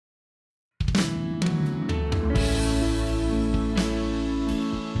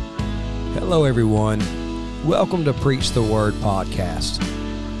Hello, everyone. Welcome to Preach the Word podcast.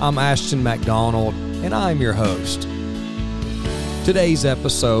 I'm Pastor McDonald, and I'm your host. Today's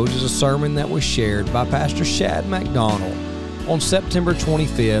episode is a sermon that was shared by Pastor Shad McDonald on September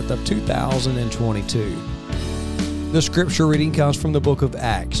 25th of 2022. The scripture reading comes from the book of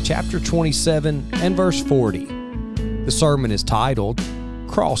Acts, chapter 27 and verse 40. The sermon is titled,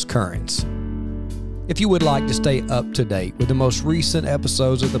 Cross Currents. If you would like to stay up to date with the most recent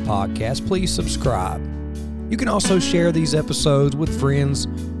episodes of the podcast, please subscribe. You can also share these episodes with friends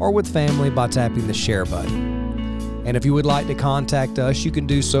or with family by tapping the share button. And if you would like to contact us, you can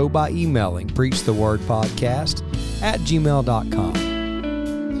do so by emailing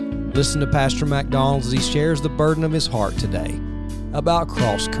preachthewordpodcast@gmail.com. Listen to Pastor McDonald as he shares the burden of his heart today about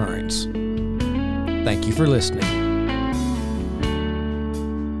cross currents. Thank you for listening.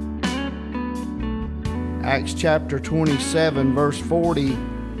 Acts chapter 27, verse 40.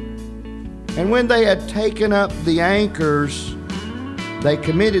 And when they had taken up the anchors, they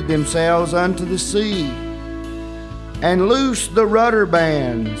committed themselves unto the sea, and loosed the rudder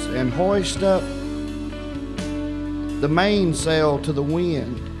bands, and hoisted up the mainsail to the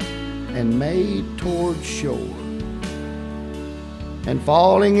wind, and made toward shore. And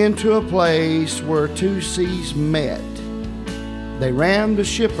falling into a place where two seas met, they ran the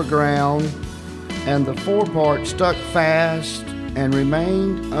ship aground, and the forepart stuck fast and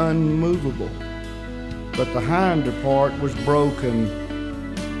remained unmovable, but the hinder part was broken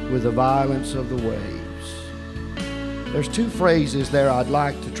with the violence of the waves. There's two phrases there I'd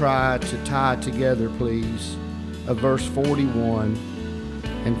like to try to tie together, please, of verse 41.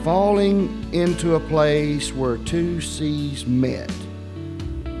 And falling into a place where two seas met.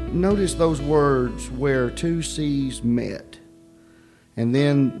 Notice those words, where two seas met. And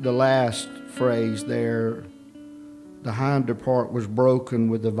then the last phrase there, the hinder part was broken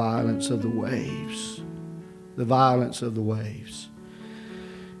with the violence of the waves. The violence of the waves.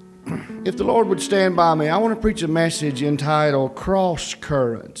 If the Lord would stand by me, I want to preach a message entitled Cross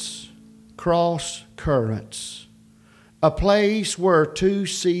Currents. Cross Currents. A place where two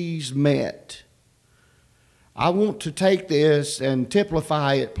seas met. I want to take this and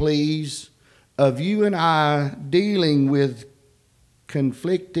typify it, please, of you and I dealing with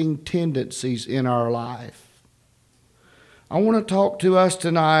conflicting tendencies in our life. I want to talk to us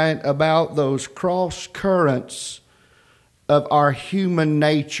tonight about those cross currents of our human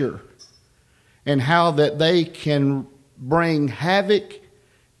nature and how that they can bring havoc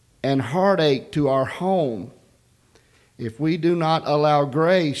and heartache to our home. If we do not allow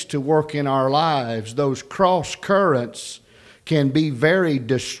grace to work in our lives, those cross currents can be very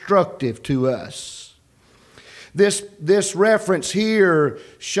destructive to us. This reference here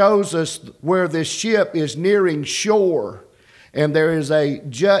shows us where this ship is nearing shore, and there is a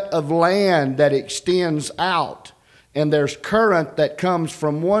jut of land that extends out, and there's current that comes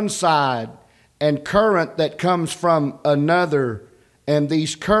from one side and current that comes from another, and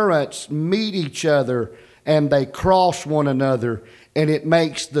these currents meet each other and they cross one another, and it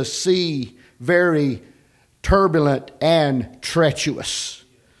makes the sea very turbulent and treacherous.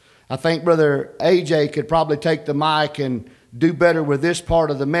 I think Brother AJ could probably take the mic and do better with this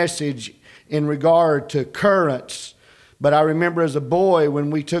part of the message in regard to currents. But I remember as a boy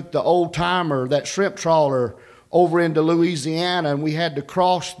when we took the old timer, that shrimp trawler, over into Louisiana, and we had to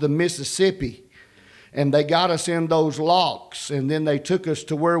cross the Mississippi. And they got us in those locks, and then they took us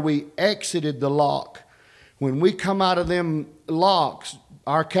to where we exited the lock. When we come out of them locks,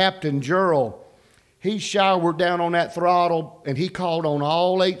 our captain, Gerald, he showered down on that throttle, and he called on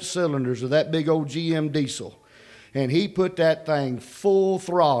all 8 cylinders of that big old GM diesel. And he put that thing full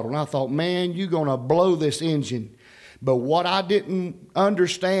throttle. And I thought, man, you're going to blow this engine. But what I didn't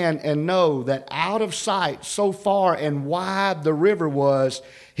understand and know, that out of sight so far and wide the river was,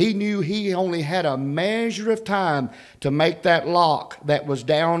 he knew he only had a measure of time to make that lock that was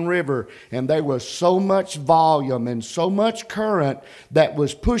downriver. And there was so much volume and so much current that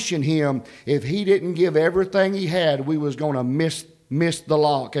was pushing him. If he didn't give everything he had, we was going to miss the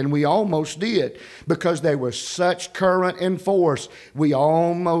lock. And we almost did, because there was such current and force. We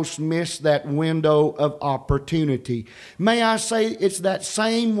almost missed that window of opportunity. May I say, it's that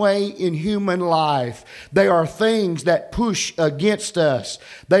same way in human life. There are things that push against us.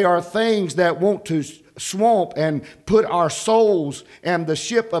 They are things that want to swamp and put our souls and the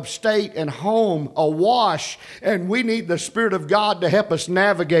ship of state and home awash. And we need the Spirit of God to help us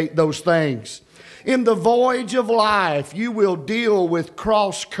navigate those things. In the voyage of life, you will deal with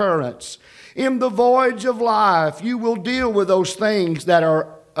cross currents. In the voyage of life, you will deal with those things that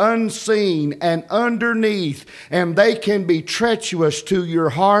are unseen and underneath, and they can be treacherous to your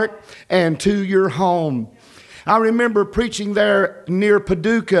heart and to your home. I remember preaching there near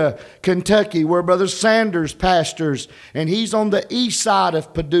Paducah, Kentucky, where Brother Sanders pastors, and he's on the east side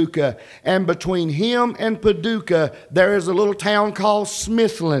of Paducah. And between him and Paducah, there is a little town called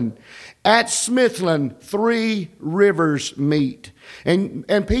Smithland. At Smithland, 3 rivers meet.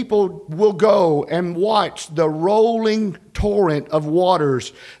 And people will go and watch the rolling torrent of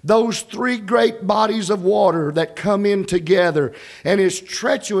waters, those 3 great bodies of water that come in together. And it's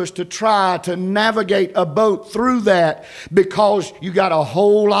treacherous to try to navigate a boat through that, because you got a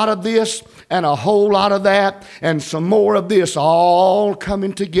whole lot of this and a whole lot of that and some more of this all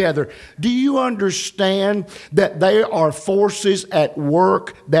coming together. Do you understand that there are forces at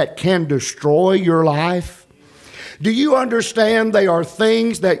work that can destroy your life? Do you understand they are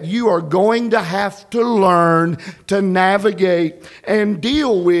things that you are going to have to learn to navigate and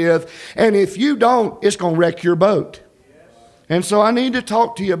deal with? And if you don't, it's going to wreck your boat. And so I need to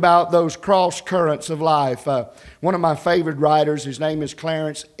talk to you about those cross currents of life. One of my favorite writers, his name is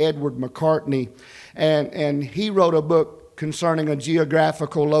Clarence Edward McCartney, and he wrote a book concerning a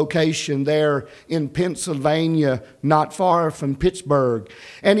geographical location there in Pennsylvania, not far from Pittsburgh.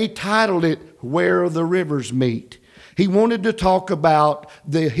 And he titled it, Where the Rivers Meet. He wanted to talk about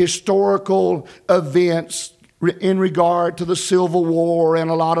the historical events in regard to the Civil War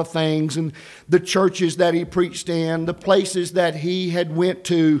and a lot of things, and the churches that he preached in, the places that he had went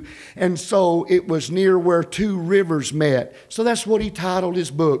to. And so it was near where 2 rivers met. So that's what he titled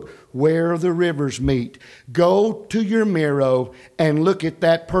his book, Where the Rivers Meet. Go to your mirror and look at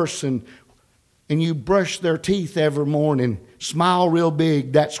that person, and you brush their teeth every morning. Smile real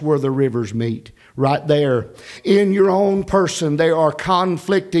big. That's where the rivers meet. Right there. In your own person, there are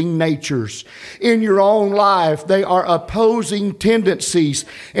conflicting natures. In your own life, they are opposing tendencies.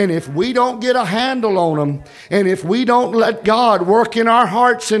 And if we don't get a handle on them, and if we don't let God work in our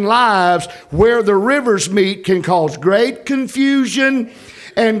hearts and lives, where the rivers meet can cause great confusion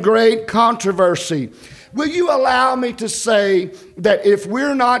and great controversy. Will you allow me to say that if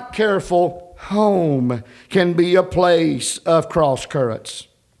we're not careful, home can be a place of cross currents?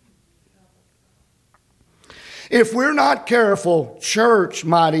 If we're not careful, church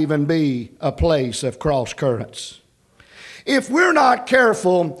might even be a place of cross currents. If we're not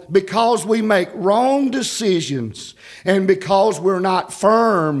careful, because we make wrong decisions and because we're not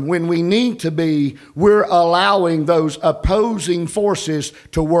firm when we need to be, we're allowing those opposing forces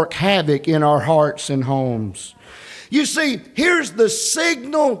to work havoc in our hearts and homes. You see, here's the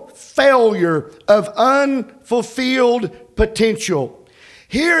signal failure of unfulfilled potential.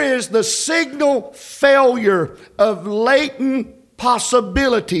 Here is the signal failure of latent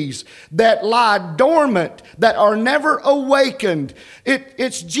possibilities that lie dormant, that are never awakened.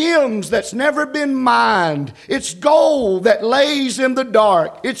 It's gems that's never been mined. It's gold that lays in the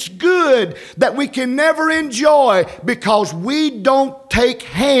dark. It's good that we can never enjoy because we don't take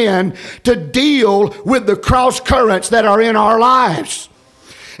hand to deal with the cross currents that are in our lives.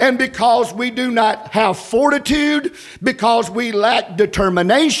 And because we do not have fortitude, because we lack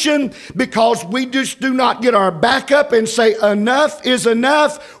determination, because we just do not get our back up and say enough is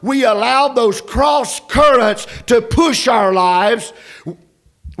enough, we allow those cross currents to push our lives.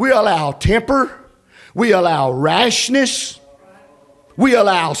 We allow temper, we allow rashness, we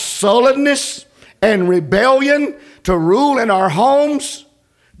allow sullenness and rebellion to rule in our homes.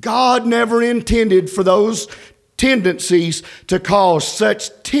 God never intended for those tendencies to cause such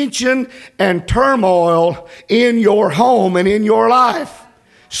tension and turmoil in your home and in your life.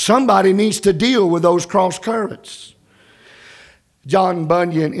 Somebody needs to deal with those cross currents. John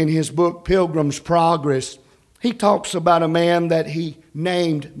Bunyan, in his book Pilgrim's Progress, he talks about a man that he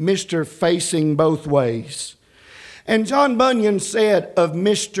named Mr. Facing Both Ways. And John Bunyan said of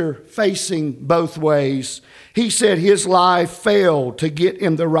Mr. Facing Both Ways, he said his life failed to get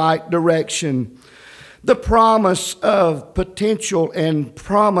in the right direction. The promise of potential and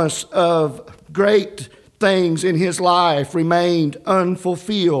promise of great things in his life remained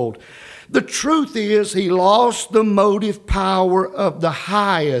unfulfilled. The truth is, he lost the motive power of the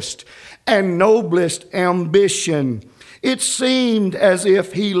highest and noblest ambition. It seemed as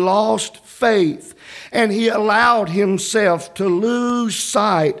if he lost faith, and he allowed himself to lose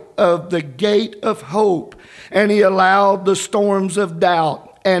sight of the gate of hope, and he allowed the storms of doubt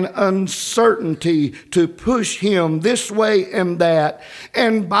and uncertainty to push him this way and that.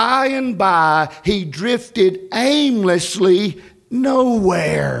 And by, he drifted aimlessly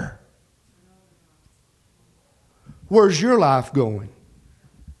nowhere. Where's your life going?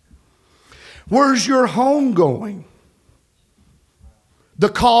 Where's your home going? the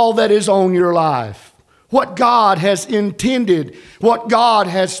call that is on your life, what God has intended, what God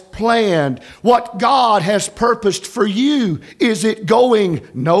has planned, what God has purposed for you, is it going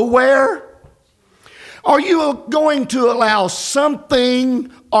nowhere? Are you going to allow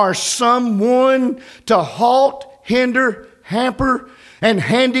something or someone to halt, hinder, hamper, and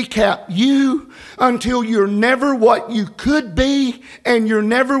handicap you until you're never what you could be and you're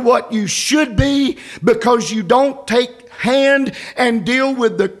never what you should be because you don't take hand and deal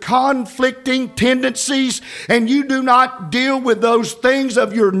with the conflicting tendencies, and you do not deal with those things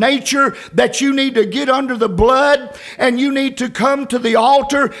of your nature that you need to get under the blood, and you need to come to the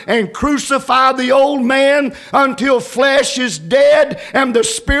altar and crucify the old man until flesh is dead and the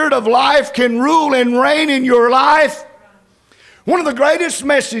spirit of life can rule and reign in your life? One of the greatest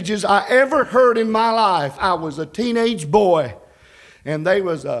messages I ever heard in my life, I was a teenage boy, and there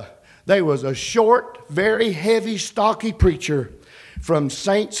was a short, very heavy, stocky preacher from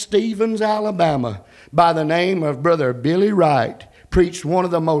St. Stephen's, Alabama, by the name of Brother Billy Wright, preached one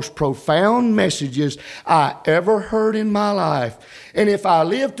of the most profound messages I ever heard in my life. And if I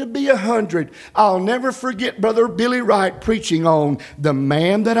live to be 100, I'll never forget Brother Billy Wright preaching on the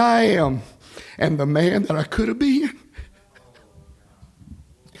man that I am and the man that I could have been.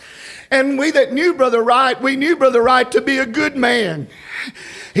 And we that knew Brother Wright, we knew Brother Wright to be a good man.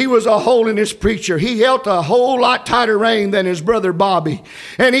 He was a holiness preacher. He held a whole lot tighter rein than his brother Bobby.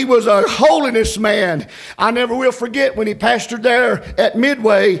 And he was a holiness man. I never will forget when he pastored there at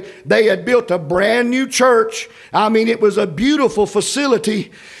Midway, they had built a brand new church. I mean, it was a beautiful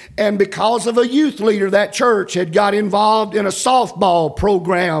facility. And because of a youth leader, that church had got involved in a softball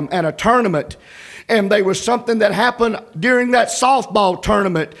program and a tournament. And there was something that happened during that softball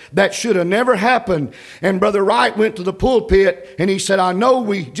tournament that should have never happened. And Brother Wright went to the pulpit and he said, I know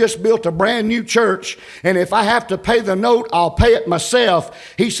we just built a brand new church, and if I have to pay the note, I'll pay it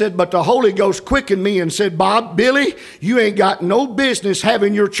myself. He said, but the Holy Ghost quickened me and said, Billy, you ain't got no business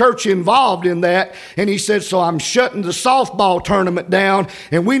having your church involved in that. And he said, so I'm shutting the softball tournament down,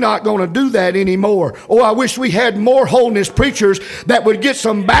 and we're not going to do that anymore. Oh, I wish we had more holiness preachers that would get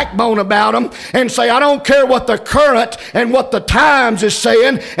some backbone about them and say, I don't care what the current and what the times is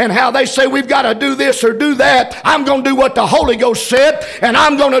saying and how they say we've got to do this or do that. I'm going to do what the Holy Ghost said, and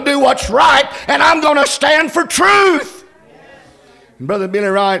I'm going to do what's right, and I'm going to stand for truth. And Brother Billy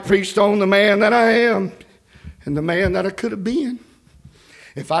Wright preached on the man that I am and the man that I could have been.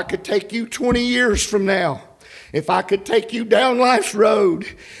 If I could take you 20 years from now, if I could take you down life's road,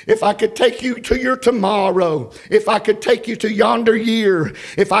 if I could take you to your tomorrow, if I could take you to yonder year,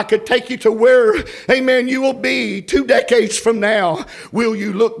 if I could take you to where, amen, you will be 2 decades from now, will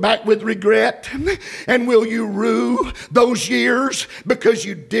you look back with regret? And will you rue those years because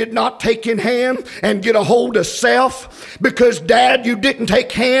you did not take in hand and get a hold of self? Because, Dad, you didn't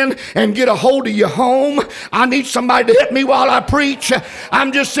take hand and get a hold of your home? I need somebody to help me while I preach.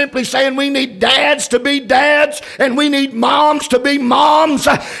 I'm just simply saying we need dads to be dads, and we need moms to be moms,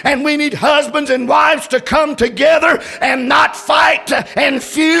 and we need husbands and wives to come together and not fight and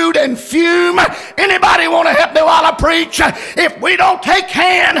feud and fume. Anybody want to help me while I preach? If we don't take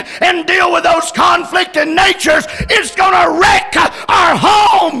hand and deal with those conflicting natures, it's going to wreck our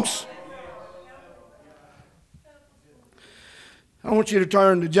homes. I want you to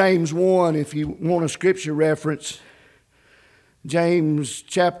turn to James 1 if you want a scripture reference. James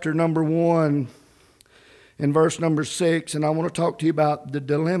chapter number 1 and verse number 6. And I want to talk to you about the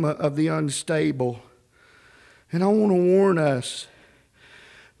dilemma of the unstable. And I want to warn us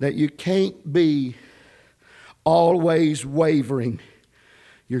that you can't be always wavering.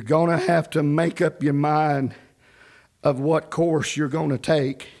 You're going to have to make up your mind of what course you're going to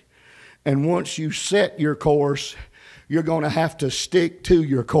take. And once you set your course, you're going to have to stick to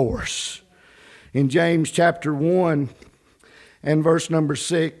your course. In James chapter 1 and verse number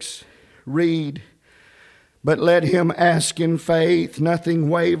 6, read, but let him ask in faith, nothing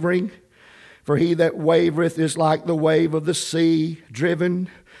wavering. For he that wavereth is like the wave of the sea, driven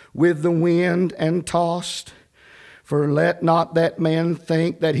with the wind and tossed. For let not that man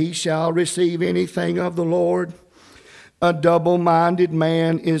think that he shall receive anything of the Lord. A double-minded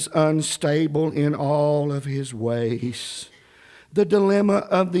man is unstable in all of his ways. The dilemma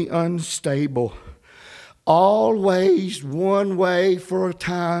of the unstable. Always one way for a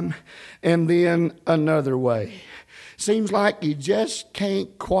time and then another way. Seems like you just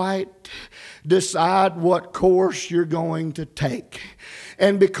can't quite decide what course you're going to take.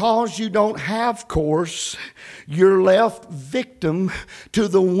 And because you don't have course, you're left victim to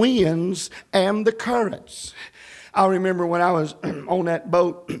the winds and the currents. I remember when I was on that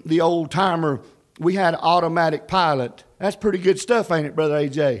boat, the old timer, we had automatic pilot. That's pretty good stuff, ain't it, Brother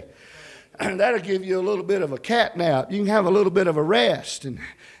AJ? That'll give you a little bit of a cat nap. You can have a little bit of a rest. And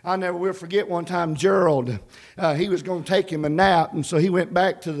I never will forget one time Gerald, he was going to take him a nap, and so he went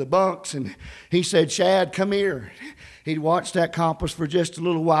back to the bunks, and he said, "Shad, come here." He'd watched that compass for just a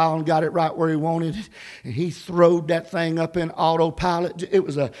little while and got it right where he wanted it, and he throwed that thing up in autopilot. It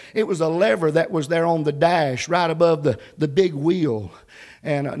was a lever that was there on the dash right above the big wheel.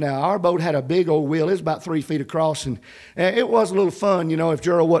 And now our boat had a big old wheel. It was about 3 feet across, and it was a little fun, if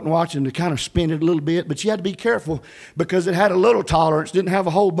Gerald wasn't watching, to kind of spin it a little bit. But you had to be careful because it had a little tolerance, didn't have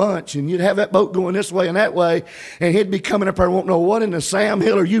a whole bunch, and you'd have that boat going this way and that way, and he'd be coming up there and won't know what in the Sam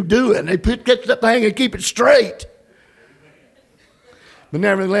Hill are you doing. They'd get that thing and keep it straight. But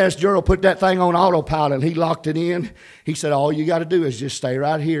nevertheless, Gerald put that thing on autopilot. He locked it in. He said, "All you got to do is just stay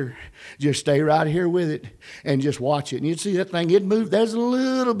right here. Just stay right here with it and just watch it." And you'd see that thing, it'd move. There's a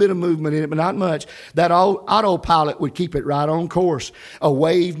little bit of movement in it, but not much. That autopilot would keep it right on course. A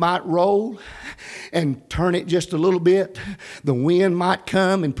wave might roll and turn it just a little bit. The wind might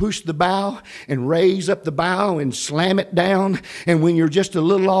come and push the bow and raise up the bow and slam it down. And when you're just a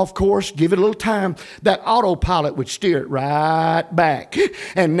little off course, give it a little time, that autopilot would steer it right back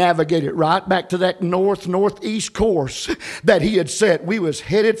and navigate it right back to that northeast course that he had set. We was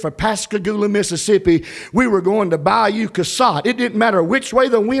headed for Pascagoula, Mississippi. We were going to Bayou Casat. It didn't matter which way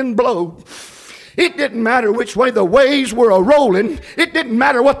the wind blew. It didn't matter which way the waves were a-rolling. It didn't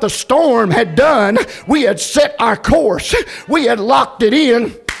matter what the storm had done. We had set our course. We had locked it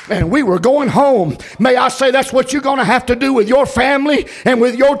in, and we were going home. May I say that's what you're going to have to do with your family and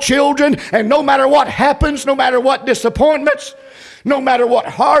with your children. And no matter what happens, no matter what disappointments, no matter what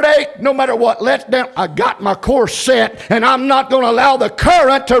heartache, no matter what letdown, I got my course set, and I'm not going to allow the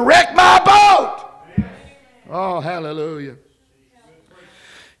current to wreck my boat. Oh, hallelujah.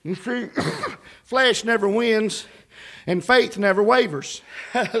 You see, flesh never wins, and faith never wavers.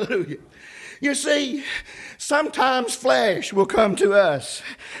 Hallelujah. You see, sometimes flesh will come to us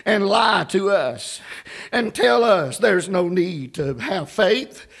and lie to us and tell us there's no need to have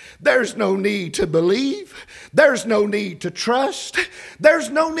faith. There's no need to believe. There's no need to trust. There's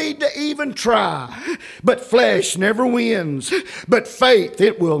no need to even try. But flesh never wins. But faith,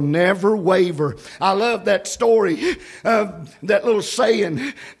 it will never waver. I love that story of that little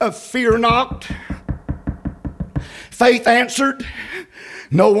saying of fear not. Faith answered.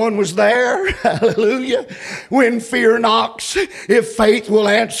 No one was there. Hallelujah. When fear knocks, if faith will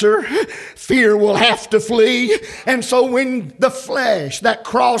answer, fear will have to flee. And so when the flesh, that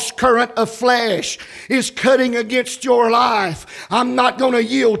cross current of flesh is cutting against your life, I'm not going to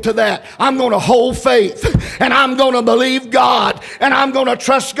yield to that. I'm going to hold faith, and I'm going to believe God, and I'm going to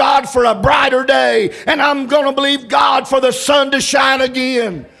trust God for a brighter day, and I'm going to believe God for the sun to shine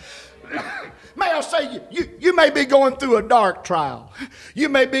again. May I say, you may be going through a dark trial. You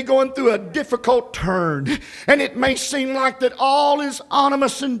may be going through a difficult turn. And it may seem like that all is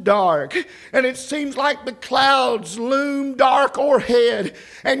ominous and dark. And it seems like the clouds loom dark o'erhead.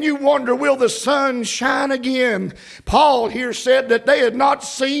 And you wonder, will the sun shine again? Paul here said that they had not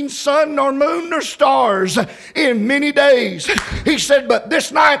seen sun nor moon nor stars in many days. He said, but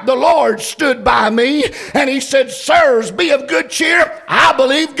this night the Lord stood by me. And he said, sirs, be of good cheer. I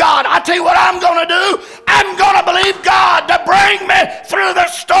believe God. I tell you what I'm going to do. I'm going to believe God to bring me through the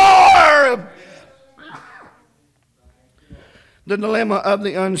storm. The dilemma of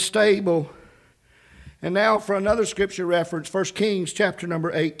the unstable. And now for another scripture reference, 1 Kings chapter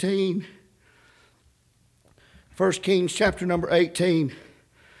number 18. 1 Kings chapter number 18.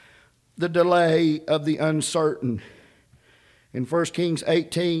 The delay of the uncertain. In 1 Kings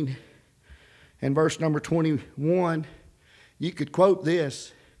 18 and verse number 21, you could quote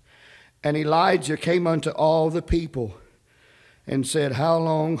this. And Elijah came unto all the people and said, how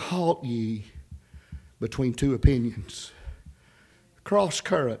long halt ye between two opinions? Cross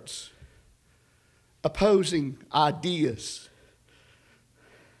currents, opposing ideas.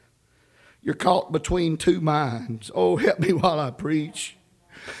 You're caught between two minds. Oh, help me while I preach.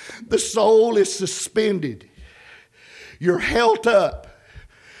 The soul is suspended. You're held up.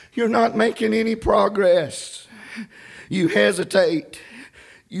 You're not making any progress. You hesitate.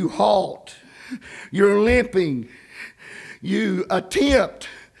 You halt. You're limping. You attempt,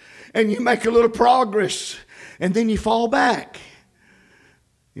 and you make a little progress, and then you fall back.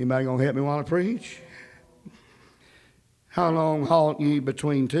 Anybody gonna help me while I preach? How long halt ye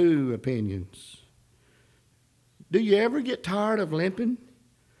between two opinions? Do you ever get tired of limping?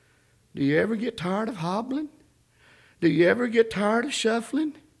 Do you ever get tired of hobbling? Do you ever get tired of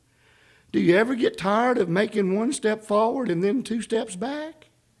shuffling? Do you ever get tired of making one step forward and then two steps back?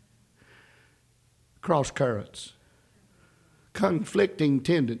 Cross currents. conflicting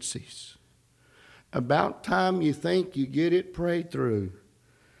tendencies. About time you think you get it prayed through,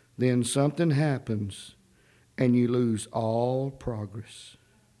 then something happens and you lose all progress.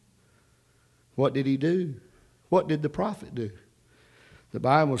 What did he do? What did the prophet do? The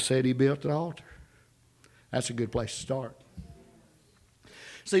Bible said he built an altar. That's a good place to start.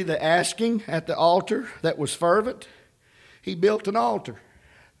 See, the asking at the altar that was fervent, he built an altar.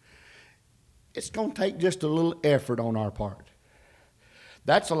 It's going to take just a little effort on our part.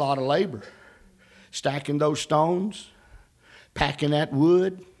 That's a lot of labor. Stacking those stones, packing that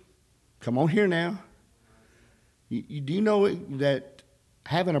wood. Come on here now. Do you know that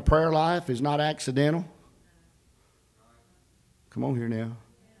having a prayer life is not accidental? Come on here now.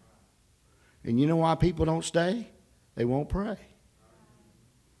 And you know why people don't stay? They won't pray.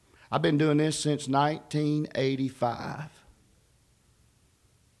 I've been doing this since 1985.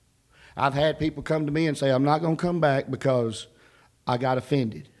 I've had people come to me and say, I'm not going to come back because I got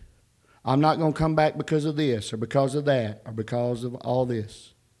offended. I'm not going to come back because of this or because of that or because of all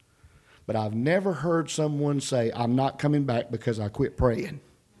this. But I've never heard someone say, I'm not coming back because I quit praying.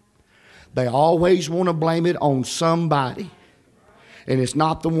 They always want to blame it on somebody. And it's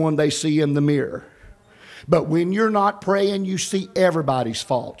not the one they see in the mirror. But when you're not praying, you see everybody's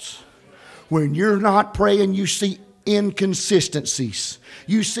faults. When you're not praying, you see inconsistencies.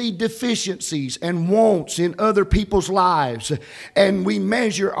 You see deficiencies and wants in other people's lives. And we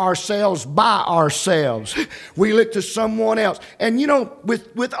measure ourselves by ourselves. We look to someone else. And you know,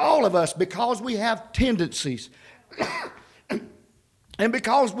 with all of us, because we have tendencies, and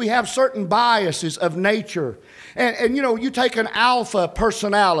because we have certain biases of nature, and you know, you take an alpha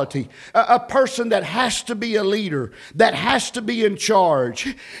personality, a person that has to be a leader, that has to be in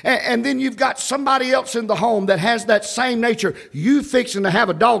charge, and then you've got somebody else in the home that has that same nature. You fixing to have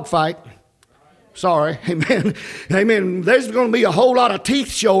a dog fight. Sorry, amen. Amen. There's going to be a whole lot of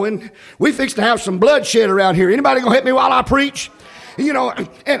teeth showing. We fixing to have some bloodshed around here. Anybody going to help me while I preach? You know,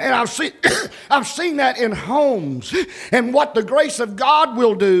 and I've seen that in homes. And what the grace of God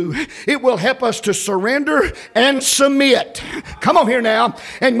will do, it will help us to surrender and submit. Come on here now.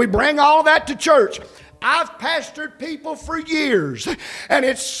 And we bring all of that to church. I've pastored people for years, and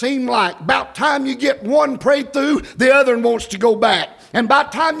it seemed like about time you get one prayed through, the other one wants to go back. And by the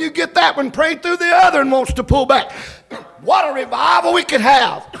time you get that one prayed through, the other one wants to pull back. What a revival we could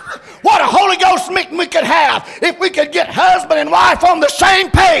have. What a Holy Ghost meeting we could have if we could get husband and wife on the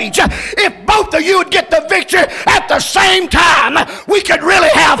same page. If both of you would get the victory at the same time, we could really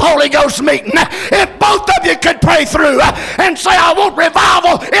have Holy Ghost meeting. If both of you could pray through and say, I want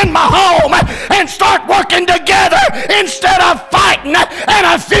revival in my home, and start working together instead of fighting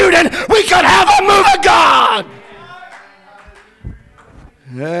and feuding, we could have a move of God.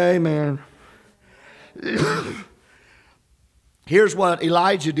 Amen. Here's what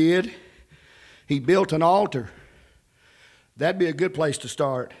Elijah did. He built an altar. That'd be a good place to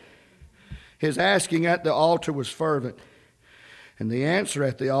start. His asking at the altar was fervent, and the answer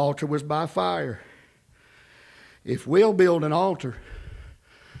at the altar was by fire. If we'll build an altar,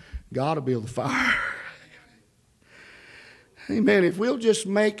 God will build the fire. Amen. If we'll just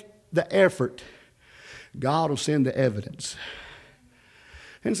make the effort, God will send the evidence.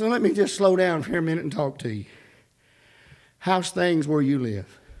 And so let me just slow down for a minute and talk to you. How's things where you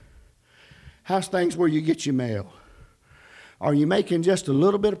live? How's things where you get your mail? Are you making just a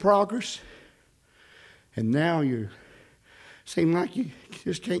little bit of progress? And now you seem like you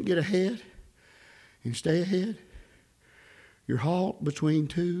just can't get ahead and stay ahead? You're halt between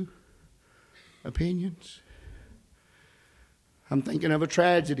two opinions? I'm thinking of a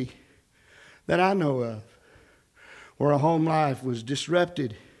tragedy that I know of where a home life was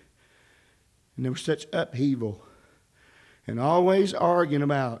disrupted and there was such upheaval. And always arguing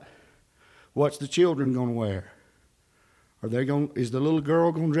about what's the children going to wear. Is the little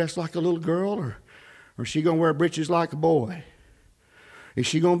girl going to dress like a little girl, or is she going to wear breeches like a boy? Is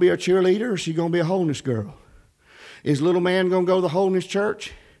she going to be a cheerleader, or is she going to be a holiness girl? Is little man going to go to the holiness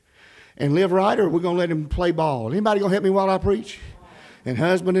church and live right, or are we going to let him play ball? Anybody going to help me while I preach? And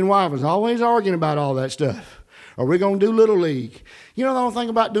husband and wife is always arguing about all that stuff. Are we going to do Little League? You know the only thing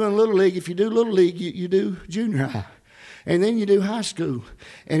about doing Little League, if you do Little League, you do junior high. And then you do high school.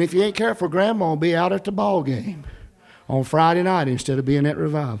 And if you ain't careful, Grandma will be out at the ball game on Friday night instead of being at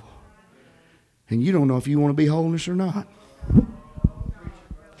revival. And you don't know if you want to be holiness or not.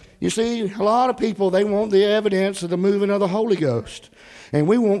 You see, a lot of people, they want the evidence of the moving of the Holy Ghost. And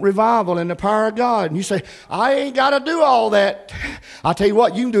we want revival and the power of God. And you say, I ain't got to do all that. I'll tell you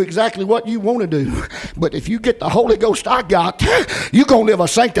what, you can do exactly what you want to do. But if you get the Holy Ghost I got, you're going to live a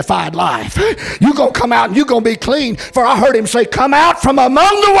sanctified life. You're going to come out and you're going to be clean. For I heard him say, come out from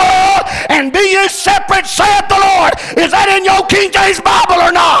among the world and be ye separate, saith the Lord. Is that in your King James Bible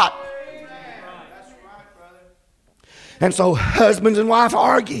or not? And so husbands and wives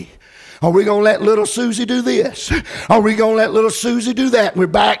argue. Are we going to let little Susie do this? Are we going to let little Susie do that? We're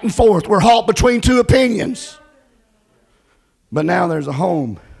back and forth. We're halt between two opinions. But now there's a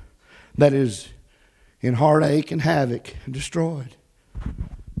home that is in heartache and havoc and destroyed.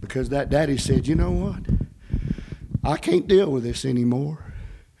 Because that daddy said, you know what? I can't deal with this anymore.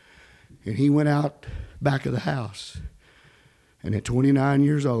 And he went out back of the house. And at 29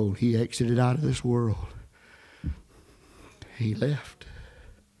 years old, he exited out of this world. He left.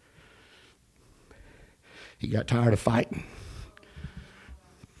 He got tired of fighting.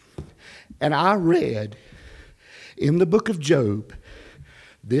 And I read in the book of Job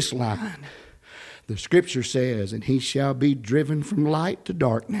this line. The scripture says, and he shall be driven from light to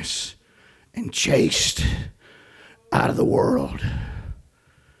darkness and chased out of the world.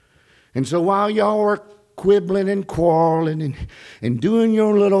 And so while y'all are quibbling and quarreling and doing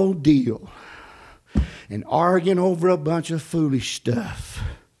your little deal and arguing over a bunch of foolish stuff,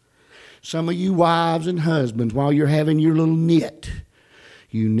 some of you wives and husbands, while you're having your little knit,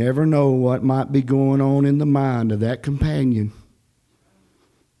 you never know what might be going on in the mind of that companion.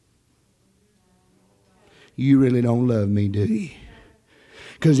 You really don't love me, do you?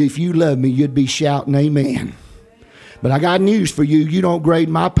 Because if you love me, you'd be shouting amen. But I got news for you. You don't grade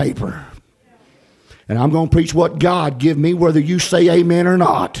my paper. And I'm going to preach what God give me, whether you say amen or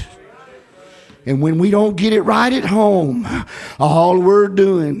not. And when we don't get it right at home, all we're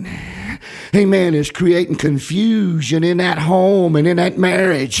doing, amen, is creating confusion in that home and in that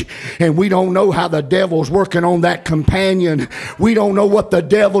marriage. And we don't know how the devil's working on that companion. We don't know what the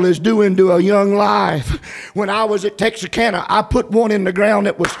devil is doing to a young life. When I was at Texarkana, I put one in the ground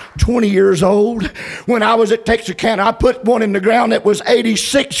that was 20 years old. When I was at Texarkana, I put one in the ground that was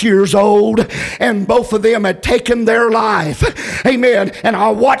 86 years old. And both of them had taken their life. Amen. And I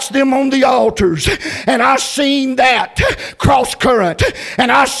watched them on the altars. And I seen that cross current.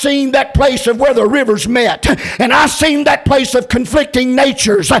 And I seen that place of where the rivers met. And I seen that place of conflicting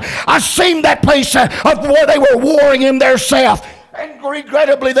natures. I seen that place of where they were warring in their self. And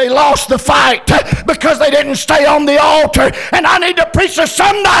regrettably they lost the fight because they didn't stay on the altar. And I need to preach to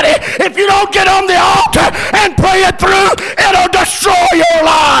somebody, if you don't get on the altar and pray it through, it'll destroy your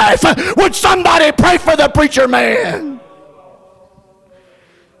life. Would somebody pray for the preacher man?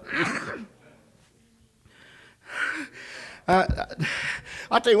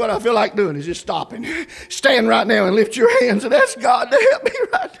 I tell you what I feel like doing is just stopping. Stand right now and lift your hands and ask God to help me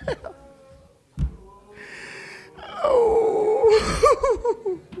right now. Oh.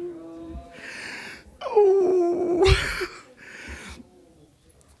 Oh.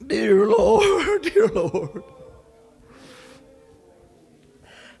 Dear Lord, dear Lord.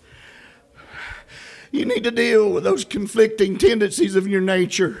 You need to deal with those conflicting tendencies of your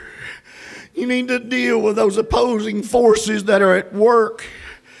nature. You need to deal with those opposing forces that are at work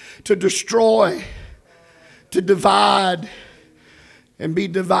to destroy, to divide, and be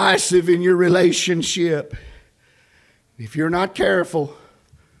divisive in your relationship. If you're not careful,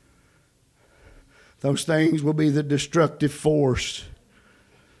 those things will be the destructive force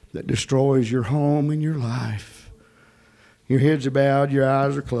that destroys your home and your life. Your heads are bowed, your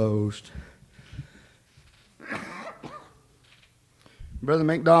eyes are closed. Brother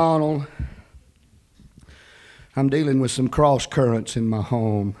McDonald, I'm dealing with some cross currents in my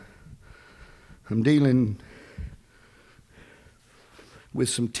home. I'm dealing with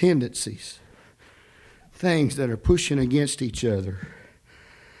some tendencies, things that are pushing against each other.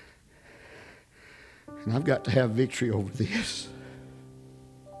 And I've got to have victory over this.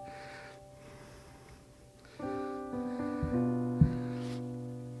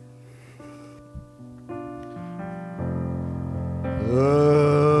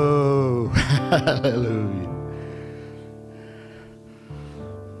 Oh, hallelujah.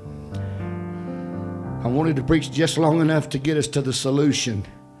 I wanted to preach just long enough to get us to the solution.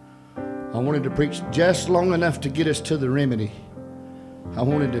 I wanted to preach just long enough to get us to the remedy. I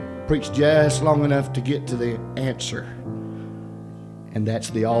wanted to preach just long enough to get to the answer. And that's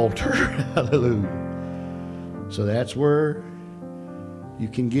the altar. Hallelujah. So that's where you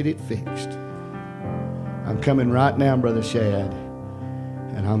can get it fixed. I'm coming right now, Brother Shad.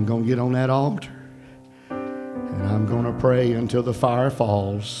 And I'm going to get on that altar. And I'm going to pray until the fire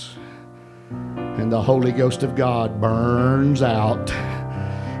falls. And the Holy Ghost of God burns out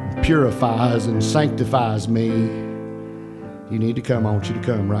purifies and sanctifies me. You need to come. I want you to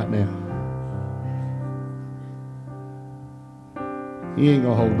come right now. You ain't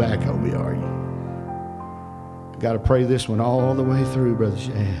going to hold back on me, are you? Got to pray this one all the way through, Brother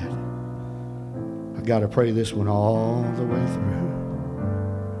Shad. I got to pray this one all the way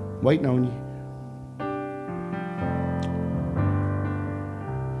through. Waiting on you.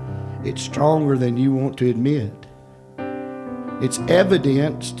 It's stronger than you want to admit. It's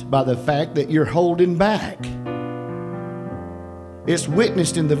evidenced by the fact that you're holding back. It's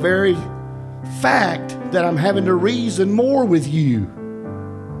witnessed in the very fact that I'm having to reason more with you.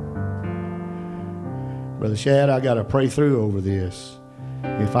 Brother Shad, I got to pray through over this.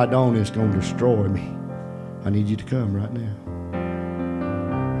 If I don't, it's going to destroy me. I need you to come right now.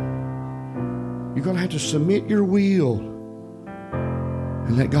 You're going to have to submit your will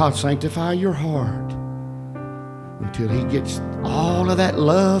and let God sanctify your heart until He gets all of that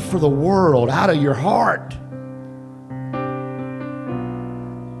love for the world out of your heart.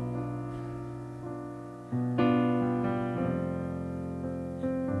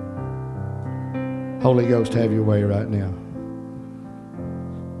 Holy Ghost, have your way right now.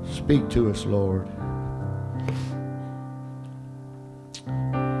 Speak to us, Lord.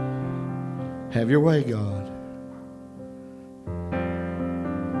 Have your way, God.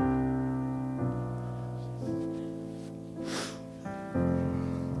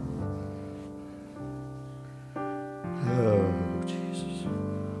 Oh, Jesus.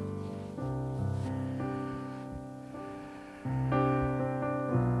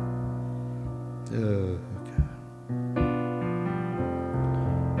 Oh, God.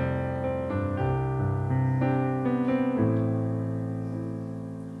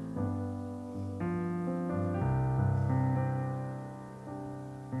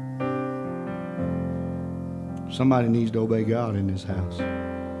 Somebody needs to obey God in this house.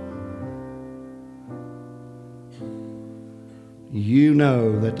 You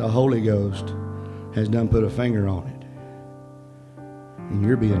know that the Holy Ghost has done put a finger on it. And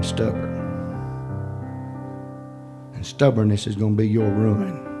you're being stubborn. And stubbornness is going to be your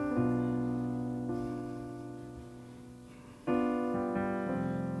ruin.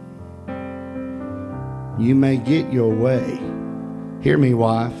 You may get your way. Hear me,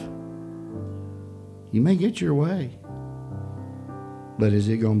 wife. You may get your way. But is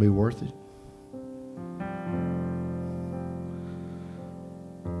it going to be worth it?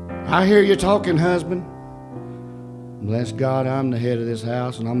 I hear you talking, husband. Bless God, I'm the head of this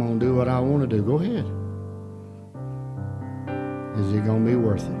house and I'm going to do what I want to do. Go ahead. Is it going to be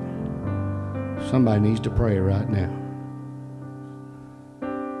worth it? Somebody needs to pray right now.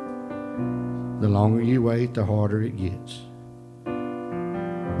 The longer you wait, the harder it gets.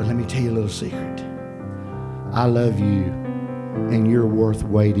 But let me tell you a little secret. I love you and you're worth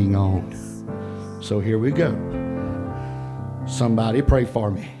waiting on. So here we go. Somebody pray for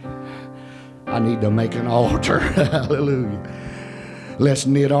me. I need to make an altar. Hallelujah. Let's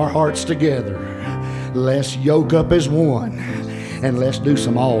knit our hearts together. Let's yoke up as one. And let's do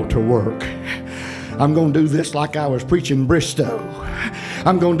some altar work. I'm going to do this like I was preaching Bristow.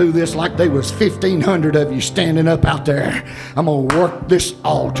 I'm going to do this like there was 1,500 of you standing up out there. I'm going to work this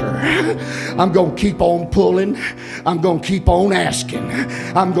altar. I'm going to keep on pulling. I'm going to keep on asking.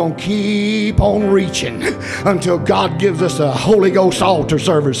 I'm going to keep on reaching until God gives us a Holy Ghost altar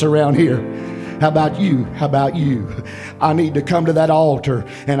service around here. How about you? How about you? I need to come to that altar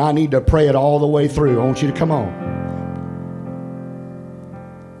and I need to pray it all the way through. I want you to come on.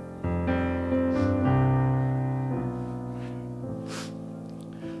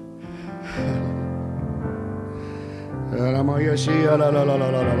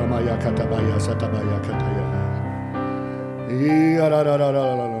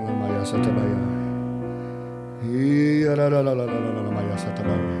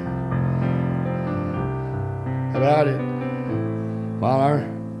 About it. While our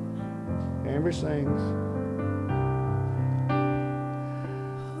Amber sings.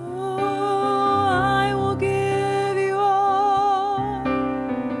 I will give you all.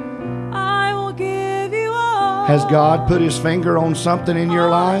 I will give you all. Has God put His finger on something in your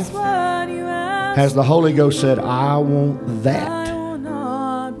life? Has the Holy Ghost said, I want that? I will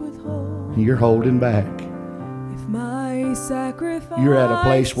not withhold. You're holding back. If my sacrifice You're at a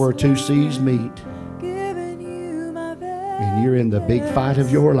place where two seas meet. And you're in the big fight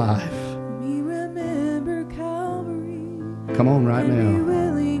of your life. Come on right now.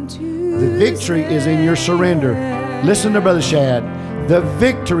 The victory is in your surrender. Listen to Brother Shad. The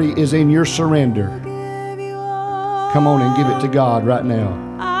victory is in your surrender. Come on and give it to God right now.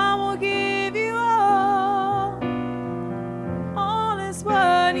 I will give you all. All is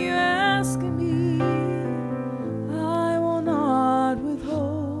what you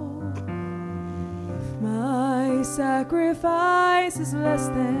sacrifice is less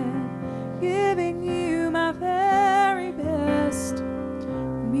than giving you my very best.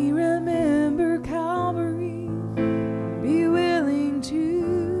 Let me remember Calvary, be willing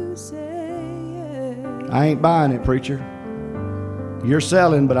to say yes. I ain't buying it, preacher. You're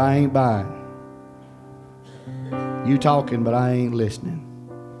selling, but I ain't buying. You talking, but I ain't listening.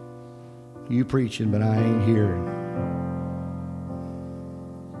 You preaching, but I ain't hearing.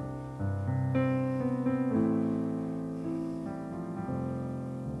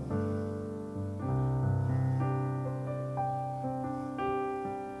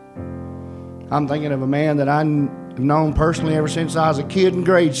 I'm thinking of a man that I've known personally ever since I was a kid in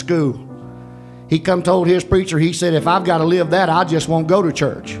grade school. He come told his preacher, he said, if I've got to live that, I just won't go to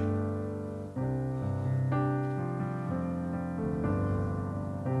church.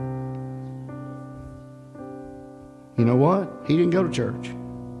 You know what? He didn't go to church.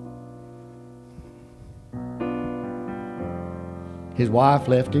 His wife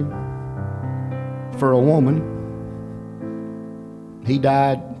left him for a woman. He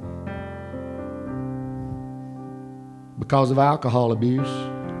died because of alcohol abuse.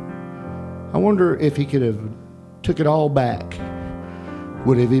 I wonder if he could have took it all back.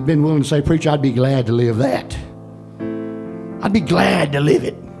 Would have he been willing to say, preacher, I'd be glad to live that. I'd be glad to live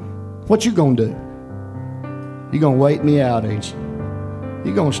it. What you gonna do? You gonna wait me out, ain't you?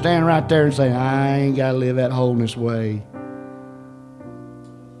 You gonna stand right there and say, I ain't gotta live that holiness way.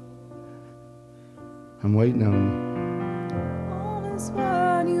 I'm waiting on you. All is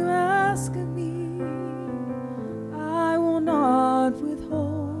what you ask of me, I will not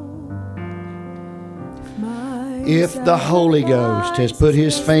withhold. If the Holy Ghost has put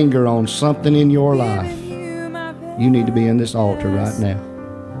his finger on something in your life, you need to be in this altar right now.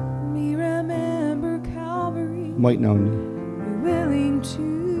 I'm waiting on you. Willing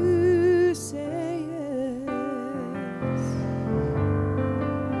to say yes.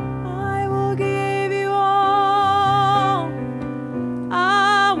 I will give you all.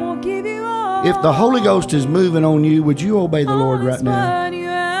 I will give you all. If the Holy Ghost is moving on you, would you obey the Lord right now? What you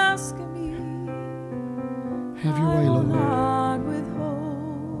ask of me, have your way, Lord. I will not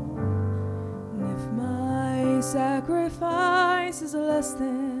withhold. And if my sacrifice is less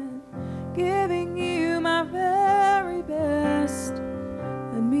than giving you my very best,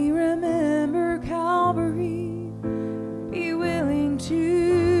 let me remember Calvary, be willing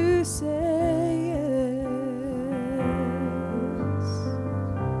to say yes.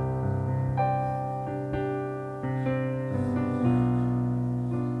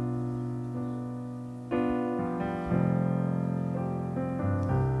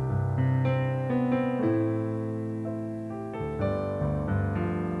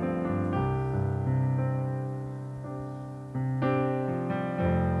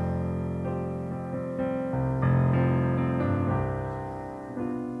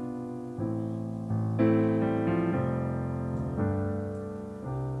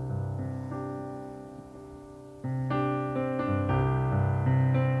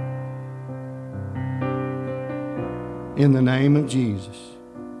 In the name of Jesus.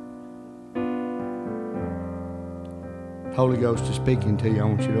 Holy Ghost is speaking to you. I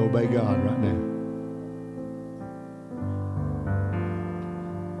want you to obey God right now.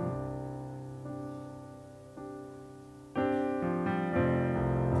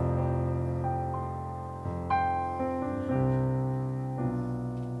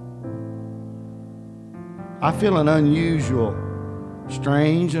 I feel an unusual,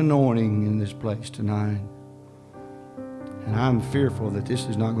 strange anointing in this place tonight. And I'm fearful that this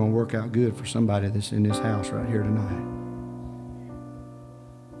is not going to work out good for somebody that's in this house right here tonight.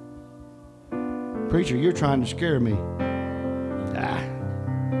 Preacher, you're trying to scare me. Ah.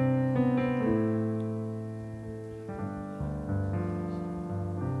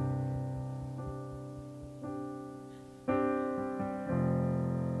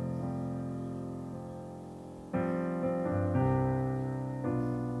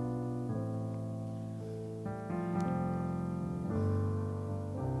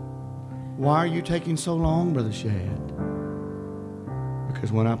 Why are you taking so long, Brother Shad?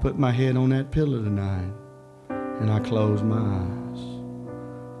 Because when I put my head on that pillow tonight and I close my eyes,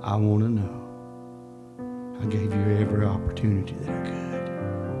 I want to know I gave you every opportunity that I could.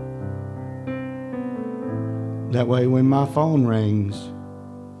 That way when my phone rings,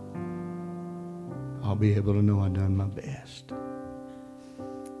 I'll be able to know I done my best.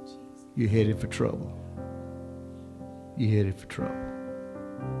 You headed for trouble. You headed for trouble.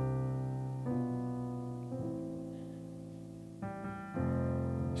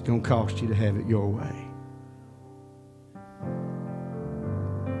 It's going to cost you to have it your way.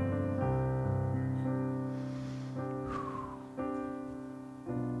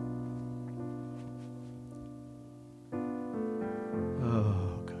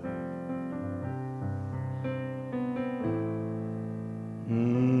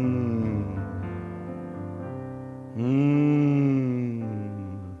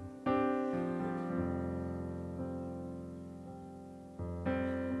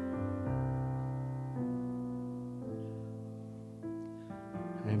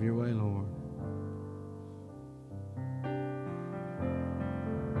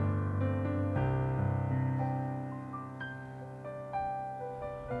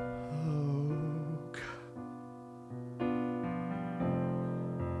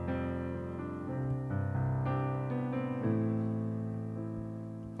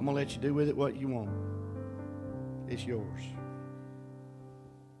 I'm going to let you do with it what you want. It's yours.